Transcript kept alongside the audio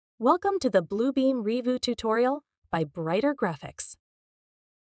Welcome to the Bluebeam Revu tutorial by Brighter Graphics.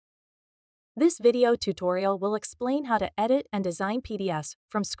 This video tutorial will explain how to edit and design PDFs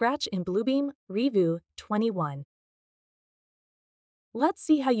from scratch in Bluebeam Revu 21. Let's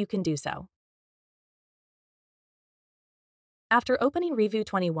see how you can do so. After opening Revu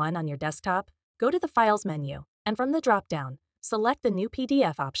 21 on your desktop, go to the Files menu, and from the drop-down, select the New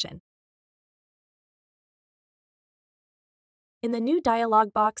PDF option. In the new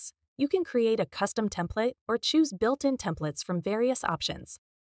dialog box, you can create a custom template or choose built-in templates from various options.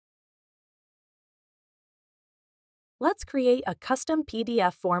 Let's create a custom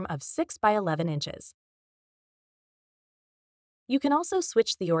PDF form of 6 by 11 inches. You can also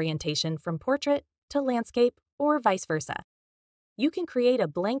switch the orientation from portrait to landscape or vice versa. You can create a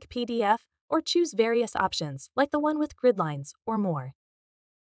blank PDF or choose various options like the one with grid lines or more.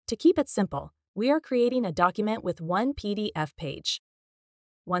 To keep it simple, we are creating a document with one PDF page.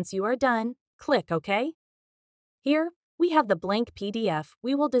 Once you are done, click OK. Here, we have the blank PDF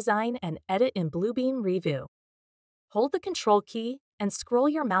we will design and edit in Bluebeam Revu. Hold the Control key and scroll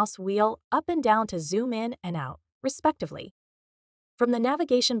your mouse wheel up and down to zoom in and out, respectively. From the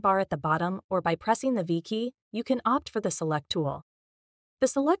navigation bar at the bottom or by pressing the V key, you can opt for the Select tool. The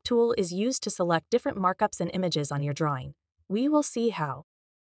Select tool is used to select different markups and images on your drawing. We will see how.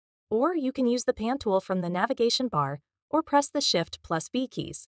 Or you can use the Pan tool from the navigation bar or press the Shift plus V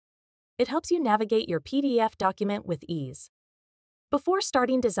keys. It helps you navigate your PDF document with ease. Before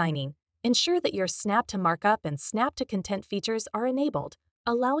starting designing, ensure that your Snap to Markup and Snap to Content features are enabled,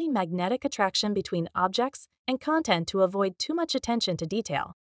 allowing magnetic attraction between objects and content to avoid too much attention to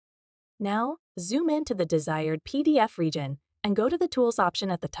detail. Now, zoom in to the desired PDF region and go to the Tools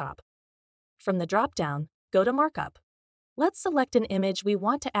option at the top. From the drop-down, go to Markup. Let's select an image we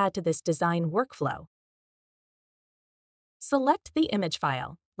want to add to this design workflow. Select the image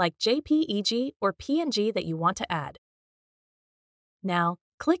file, like JPEG or PNG that you want to add. Now,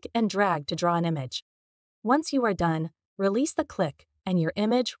 click and drag to draw an image. Once you are done, release the click and your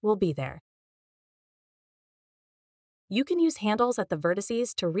image will be there. You can use handles at the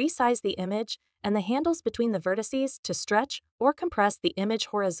vertices to resize the image and the handles between the vertices to stretch or compress the image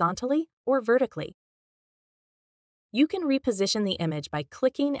horizontally or vertically. You can reposition the image by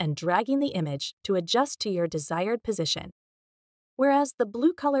clicking and dragging the image to adjust to your desired position, whereas the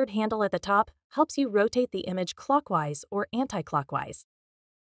blue-colored handle at the top helps you rotate the image clockwise or anti-clockwise.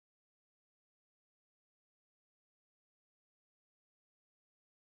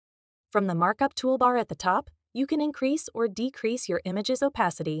 From the Markup toolbar at the top, you can increase or decrease your image's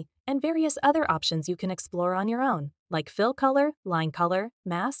opacity and various other options you can explore on your own, like fill color, line color,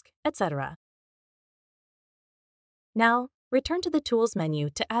 mask, etc. Now, return to the Tools menu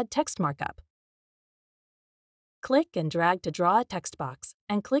to add text markup. Click and drag to draw a text box,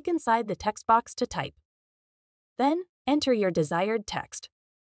 and click inside the text box to type. Then, enter your desired text.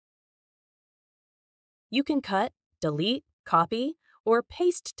 You can cut, delete, copy, or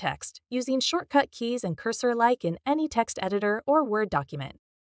paste text using shortcut keys and cursor like in any text editor or Word document.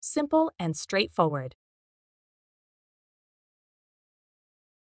 Simple and straightforward.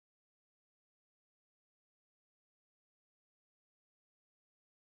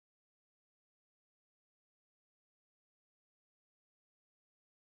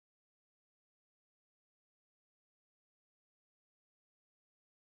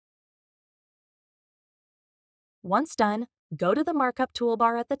 Once done, go to the Markup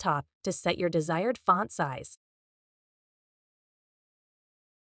toolbar at the top to set your desired font size.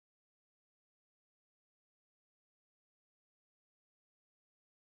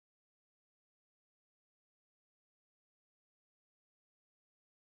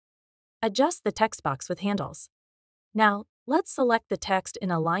 Adjust the text box with handles. Now, let's select the text in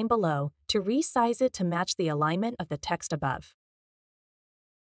a line below to resize it to match the alignment of the text above.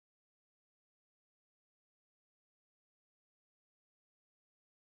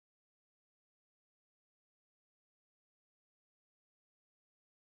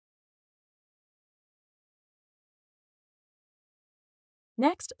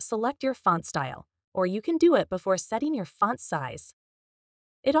 Next, select your font style, or you can do it before setting your font size.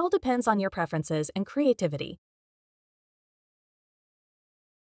 It all depends on your preferences and creativity.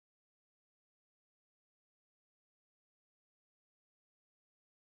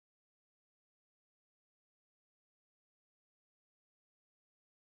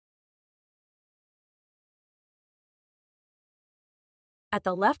 At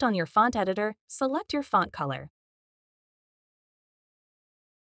the left on your font editor, select your font color.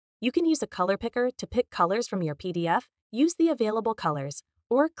 You can use a color picker to pick colors from your PDF, use the available colors,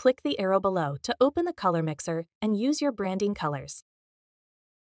 or click the arrow below to open the color mixer and use your branding colors.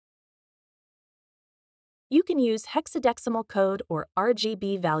 You can use hexadecimal code or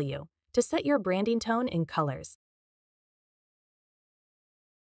RGB value to set your branding tone in colors.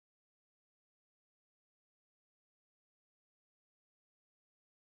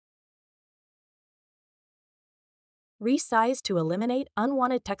 Resize to eliminate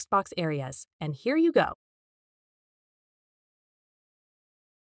unwanted text box areas, and here you go.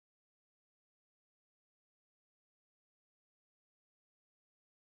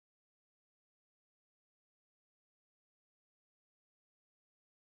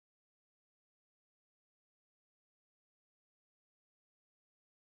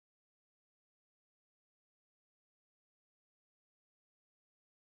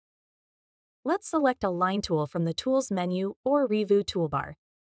 Let's select a line tool from the Tools menu or Revu toolbar.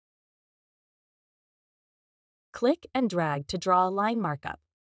 Click and drag to draw a line markup.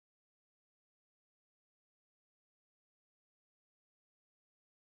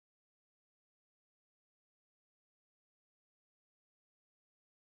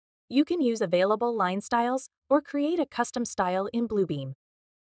 You can use available line styles or create a custom style in Bluebeam.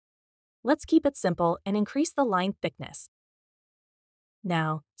 Let's keep it simple and increase the line thickness.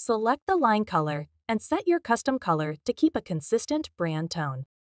 Now, select the line color and set your custom color to keep a consistent brand tone.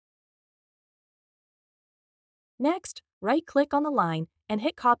 Next, right-click on the line and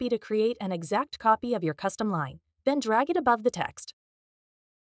hit Copy to create an exact copy of your custom line, then drag it above the text.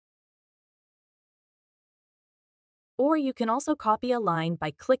 Or you can also copy a line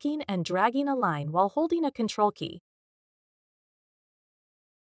by clicking and dragging a line while holding a Control key.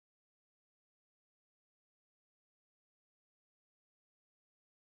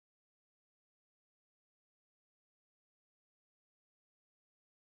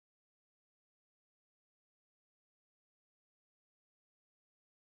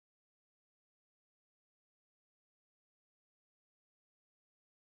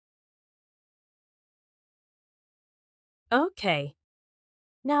 Okay.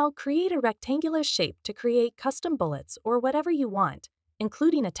 Now create a rectangular shape to create custom bullets or whatever you want,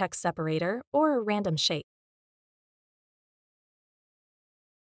 including a text separator or a random shape.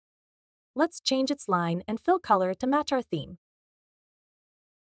 Let's change its line and fill color to match our theme.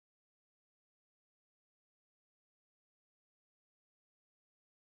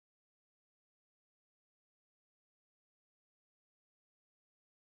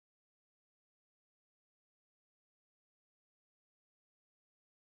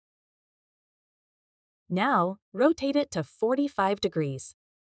 Now, rotate it to 45 degrees.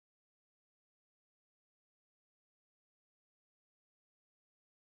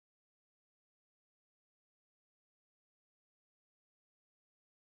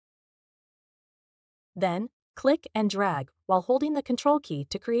 Then, click and drag while holding the Control key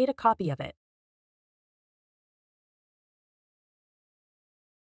to create a copy of it.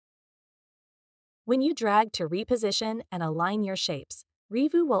 When you drag to reposition and align your shapes,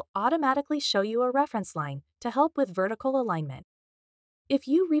 Revu will automatically show you a reference line to help with vertical alignment. If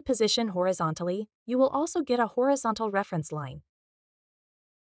you reposition horizontally, you will also get a horizontal reference line.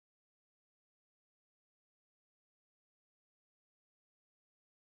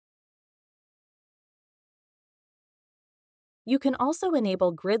 You can also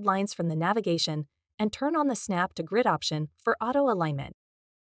enable grid lines from the navigation and turn on the Snap to Grid option for auto alignment.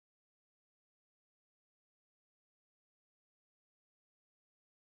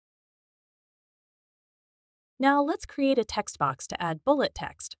 Now let's create a text box to add bullet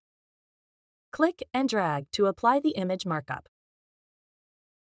text. Click and drag to apply the image markup.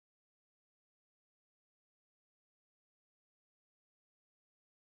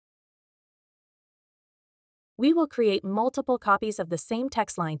 We will create multiple copies of the same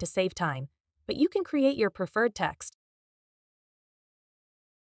text line to save time, but you can create your preferred text.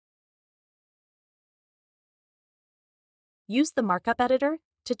 Use the markup editor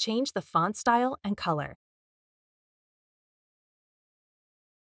to change the font style and color.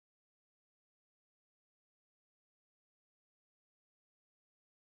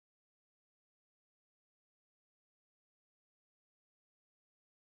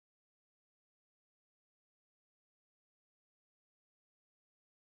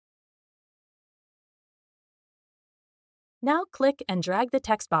 Now click and drag the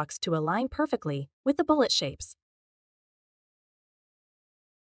text box to align perfectly with the bullet shapes.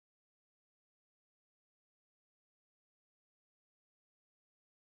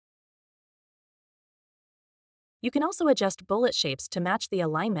 You can also adjust bullet shapes to match the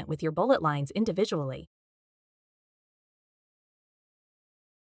alignment with your bullet lines individually.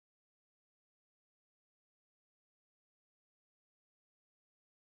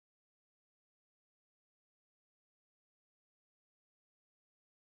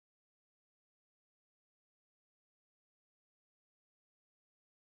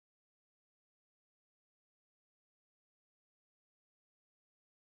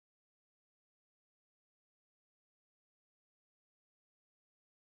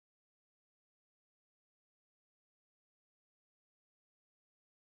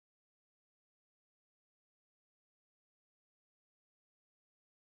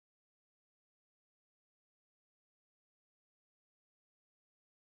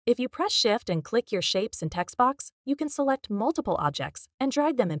 If you press Shift and click your Shapes and Text box, you can select multiple objects and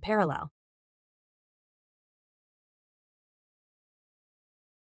drag them in parallel.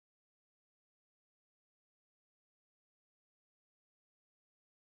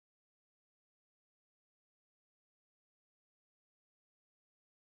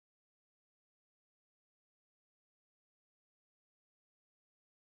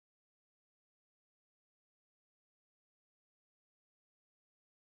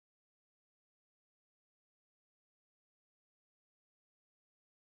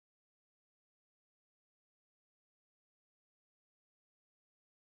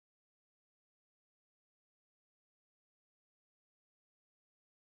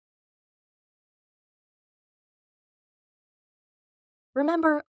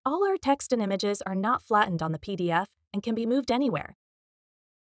 Remember, all our text and images are not flattened on the PDF and can be moved anywhere.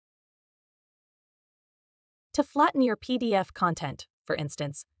 To flatten your PDF content, for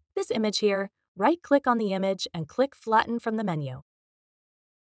instance, this image here, right-click on the image and click Flatten from the menu.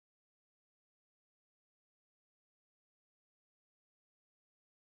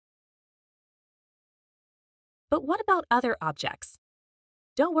 But what about other objects?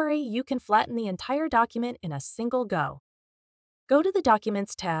 Don't worry, you can flatten the entire document in a single go. Go to the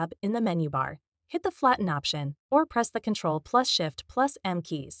Documents tab in the menu bar, hit the Flatten option, or press the Ctrl+Shift+M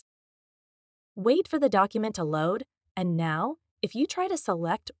keys. Wait for the document to load, and now, if you try to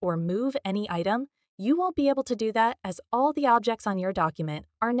select or move any item, you won't be able to do that as all the objects on your document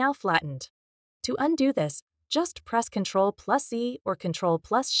are now flattened. To undo this, just press Ctrl+C or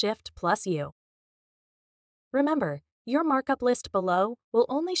Ctrl+Shift+U. Remember, your markup list below will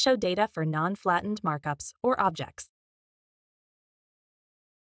only show data for non-flattened markups or objects.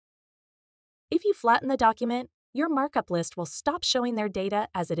 If you flatten the document, your markup list will stop showing their data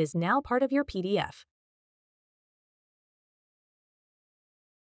as it is now part of your PDF.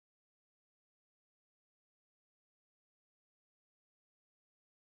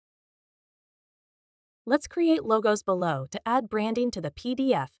 Let's create logos below to add branding to the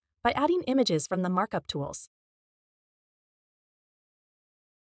PDF by adding images from the markup tools.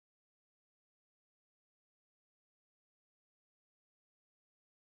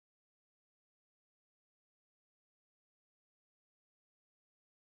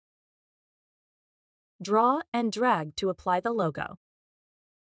 Draw and drag to apply the logo.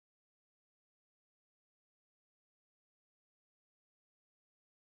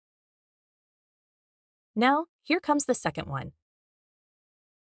 Now, here comes the second one.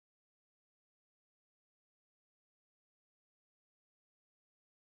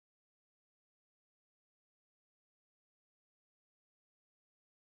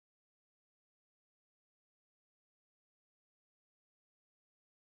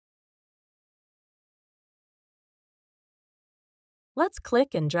 Let's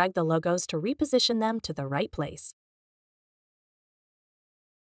click and drag the logos to reposition them to the right place.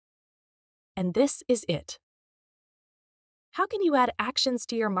 And this is it. How can you add actions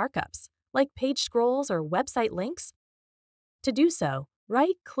to your markups, like page scrolls or website links? To do so,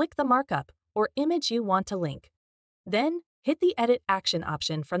 right-click the markup or image you want to link. Then, hit the Edit Action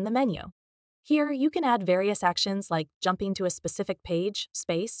option from the menu. Here, you can add various actions like jumping to a specific page,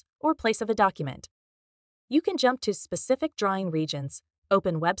 space, or place of a document. You can jump to specific drawing regions,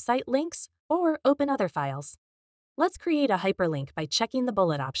 open website links, or open other files. Let's create a hyperlink by checking the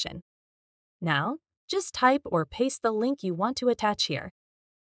bullet option. Now, just type or paste the link you want to attach here.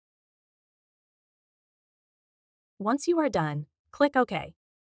 Once you are done, click OK.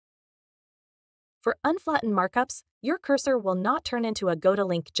 For unflattened markups, your cursor will not turn into a Go to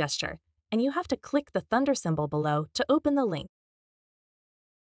Link gesture, and you have to click the thunder symbol below to open the link.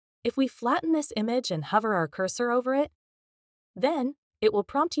 If we flatten this image and hover our cursor over it, then it will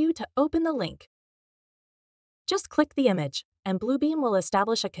prompt you to open the link. Just click the image, and Bluebeam will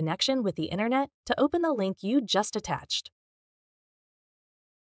establish a connection with the internet to open the link you just attached.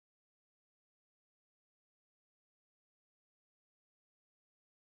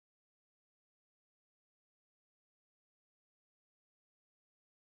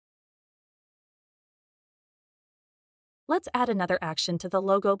 Let's add another action to the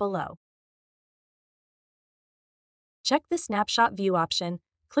logo below. Check the Snapshot View option,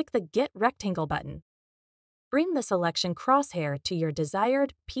 click the Get Rectangle button. Bring the selection crosshair to your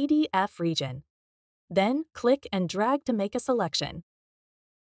desired PDF region. Then, click and drag to make a selection.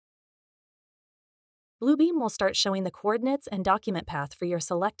 Bluebeam will start showing the coordinates and document path for your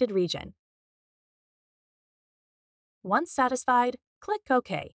selected region. Once satisfied, click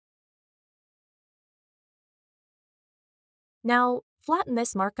OK. Now, flatten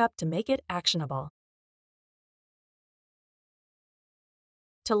this markup to make it actionable.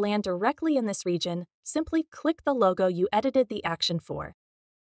 To land directly in this region, simply click the logo you edited the action for.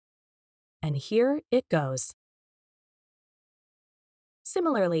 And here it goes.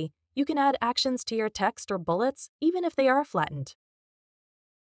 Similarly, you can add actions to your text or bullets even if they are flattened.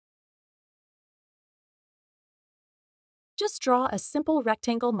 Just draw a simple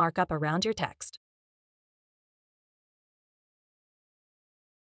rectangle markup around your text.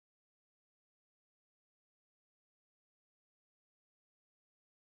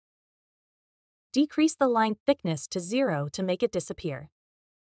 Decrease the line thickness to 0 to make it disappear.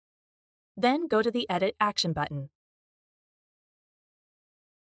 Then go to the Edit Action button.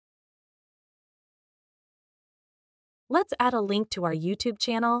 Let's add a link to our YouTube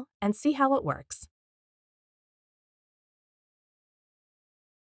channel and see how it works.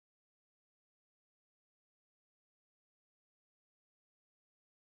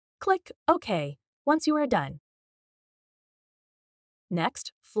 Click OK once you are done.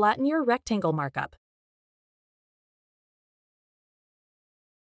 Next, flatten your rectangle markup.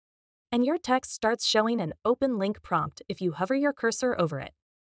 And your text starts showing an open link prompt if you hover your cursor over it.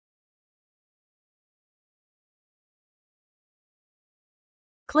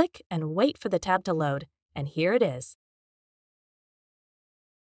 Click and wait for the tab to load, and here it is.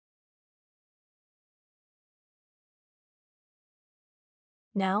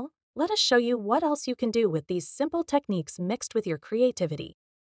 Now, let us show you what else you can do with these simple techniques mixed with your creativity.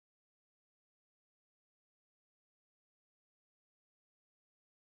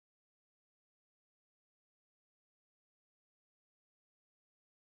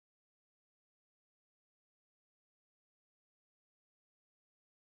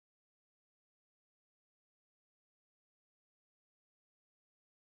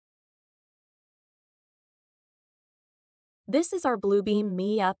 This is our Bluebeam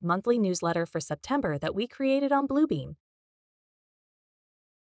Me Up monthly newsletter for September that we created on Bluebeam.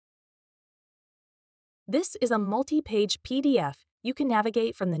 This is a multi-page PDF you can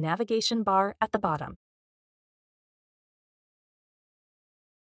navigate from the navigation bar at the bottom.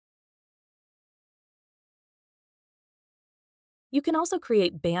 You can also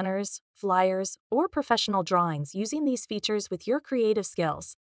create banners, flyers, or professional drawings using these features with your creative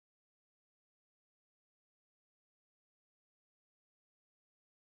skills.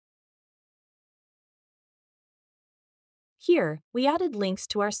 Here, we added links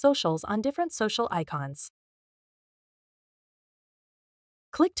to our socials on different social icons.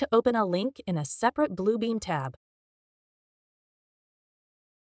 Click to open a link in a separate Bluebeam tab.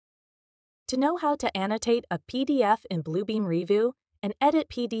 To know how to annotate a PDF in Bluebeam Revu and edit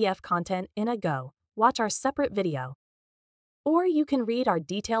PDF content in a Go, watch our separate video. Or you can read our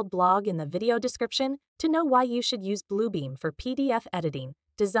detailed blog in the video description to know why you should use Bluebeam for PDF editing,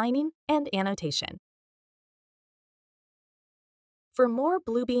 designing, and annotation. For more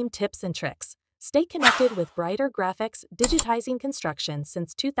Bluebeam tips and tricks, stay connected with Brighter Graphics digitizing construction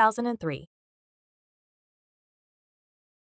since 2003.